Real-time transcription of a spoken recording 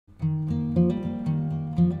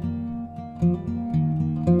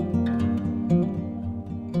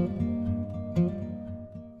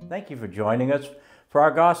Thank you for joining us for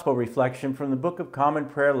our gospel reflection from the Book of Common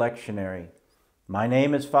Prayer Lectionary. My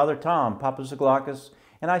name is Father Tom Papazaglakis,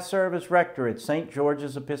 and I serve as rector at St.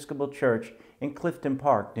 George's Episcopal Church in Clifton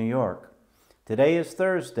Park, New York. Today is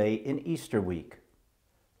Thursday in Easter week.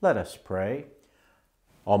 Let us pray.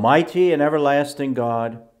 Almighty and everlasting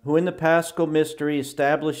God, who in the Paschal mystery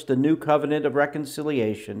established the new covenant of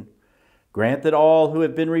reconciliation, grant that all who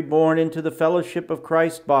have been reborn into the fellowship of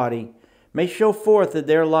Christ's body may show forth in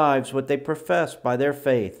their lives what they profess by their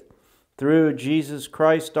faith, through Jesus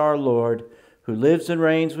Christ our Lord, who lives and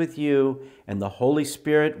reigns with you and the Holy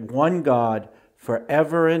Spirit, one God,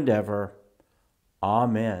 forever and ever.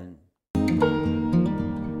 Amen.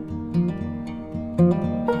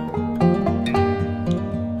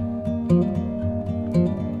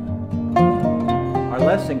 Our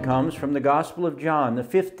lesson comes from the Gospel of John, the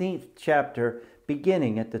 15th chapter,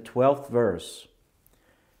 beginning at the 12th verse.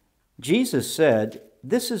 Jesus said,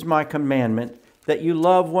 "This is my commandment, that you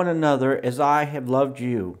love one another as I have loved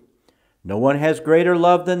you. No one has greater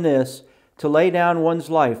love than this, to lay down one's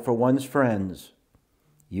life for one's friends.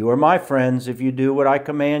 You are my friends if you do what I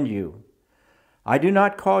command you. I do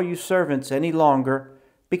not call you servants any longer,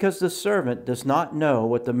 because the servant does not know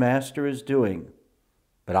what the master is doing.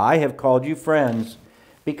 But I have called you friends,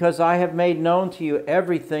 because I have made known to you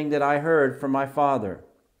everything that I heard from my Father.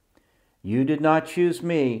 You did not choose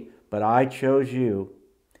me, but I chose you.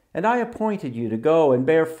 And I appointed you to go and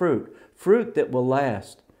bear fruit, fruit that will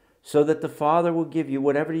last, so that the Father will give you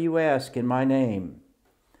whatever you ask in my name.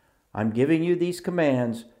 I'm giving you these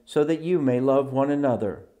commands so that you may love one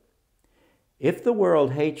another. If the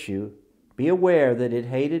world hates you, be aware that it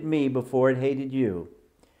hated me before it hated you.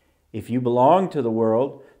 If you belong to the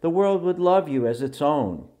world would love you as its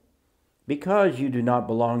own. Because you do not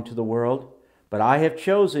belong to the world, but I have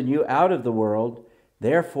chosen you out of the world,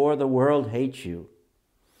 therefore the world hates you.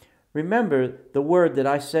 Remember the word that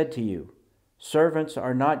I said to you, servants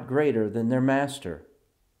are not greater than their master.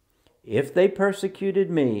 If they persecuted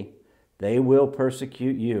me, they will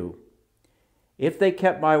persecute you. If they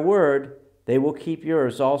kept my word, they will keep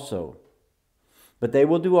yours also. But they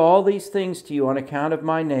will do all these things to you on account of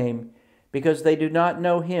my name, because they do not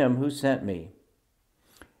know him who sent me.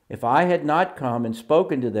 If I had not come and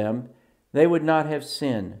spoken to them, they would not have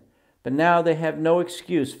sinned, but now they have no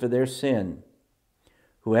excuse for their sin.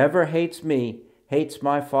 Whoever hates me hates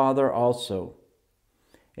my Father also.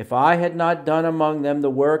 If I had not done among them the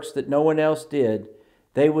works that no one else did,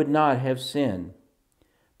 they would not have sinned.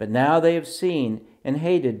 But now they have seen and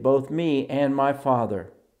hated both me and my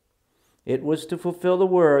Father. It was to fulfill the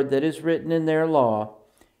word that is written in their law,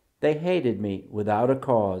 they hated me without a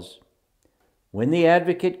cause. When the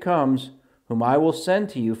Advocate comes, whom I will send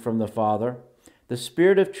to you from the Father, the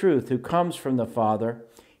Spirit of truth who comes from the Father,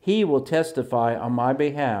 he will testify on my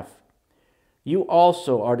behalf. You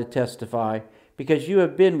also are to testify, because you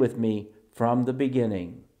have been with me from the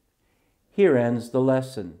beginning." Here ends the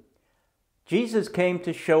lesson. Jesus came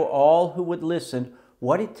to show all who would listen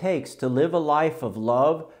what it takes to live a life of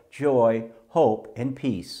love, joy, hope, and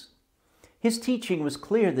peace. His teaching was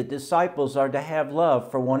clear that disciples are to have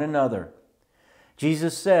love for one another.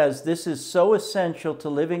 Jesus says this is so essential to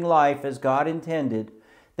living life as God intended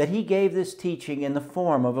that he gave this teaching in the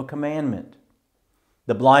form of a commandment.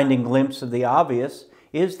 The blinding glimpse of the obvious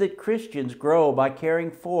is that Christians grow by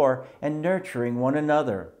caring for and nurturing one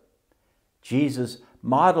another. Jesus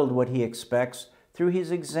modeled what he expects through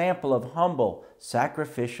his example of humble,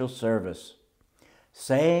 sacrificial service,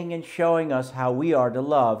 saying and showing us how we are to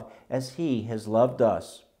love as he has loved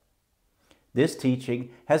us. This teaching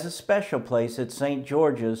has a special place at St.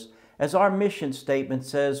 George's, as our mission statement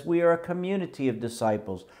says we are a community of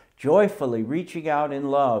disciples, joyfully reaching out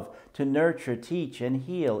in love to nurture, teach, and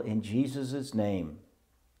heal in Jesus' name.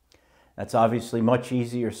 That's obviously much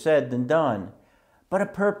easier said than done, but a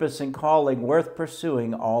purpose and calling worth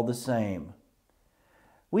pursuing all the same.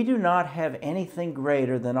 We do not have anything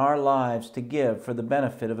greater than our lives to give for the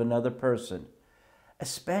benefit of another person,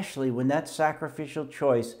 especially when that sacrificial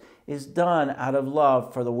choice is done out of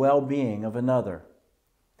love for the well-being of another.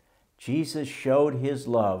 Jesus showed his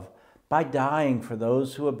love by dying for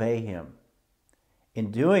those who obey him.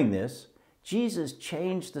 In doing this, Jesus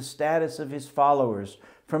changed the status of his followers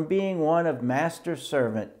from being one of master's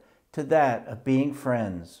servant to that of being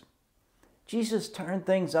friends. Jesus turned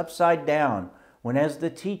things upside down when, as the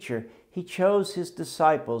teacher, he chose his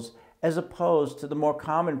disciples as opposed to the more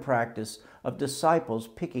common practice of disciples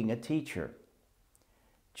picking a teacher.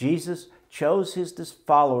 Jesus chose his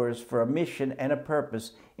followers for a mission and a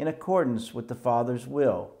purpose in accordance with the Father's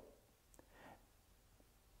will.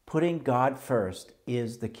 Putting God first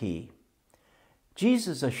is the key.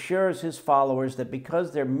 Jesus assures his followers that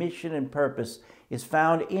because their mission and purpose is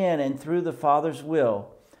found in and through the Father's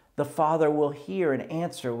will, the Father will hear and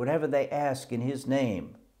answer whatever they ask in his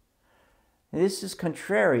name. This is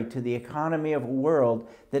contrary to the economy of a world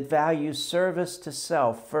that values service to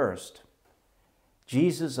self first.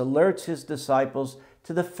 Jesus alerts his disciples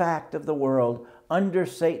to the fact of the world under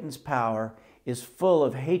Satan's power is full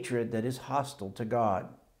of hatred that is hostile to God.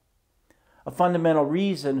 A fundamental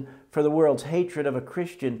reason for the world's hatred of a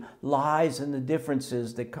Christian lies in the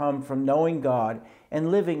differences that come from knowing God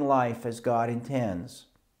and living life as God intends.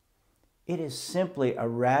 It is simply a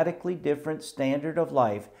radically different standard of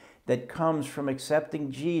life that comes from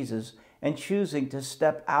accepting Jesus and choosing to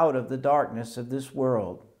step out of the darkness of this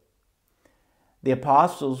world. The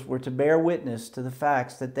apostles were to bear witness to the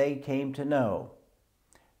facts that they came to know.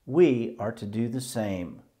 We are to do the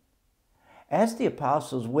same. As the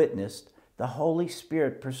apostles witnessed, the Holy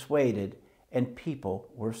Spirit persuaded, and people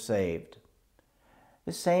were saved.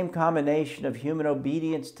 The same combination of human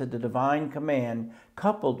obedience to the divine command,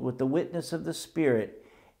 coupled with the witness of the Spirit,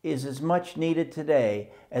 is as much needed today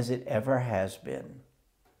as it ever has been.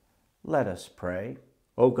 Let us pray.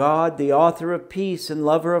 O God, the author of peace and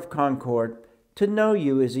lover of concord, to know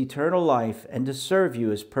you is eternal life and to serve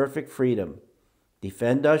you is perfect freedom.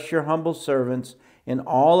 Defend us, your humble servants, in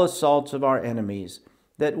all assaults of our enemies,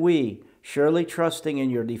 that we, surely trusting in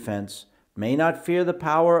your defense, may not fear the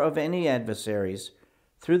power of any adversaries,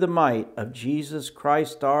 through the might of Jesus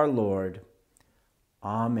Christ our Lord.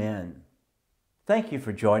 Amen. Thank you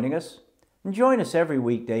for joining us, and join us every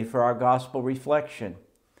weekday for our gospel reflection.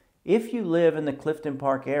 If you live in the Clifton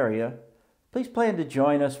Park area, please plan to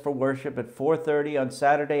join us for worship at 4:30 on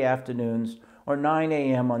Saturday afternoons or 9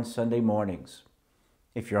 a.m. on Sunday mornings.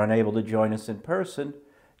 If you're unable to join us in person,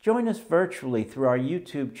 join us virtually through our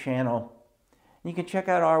YouTube channel. You can check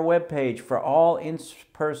out our webpage for all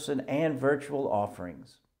in-person and virtual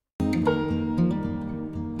offerings.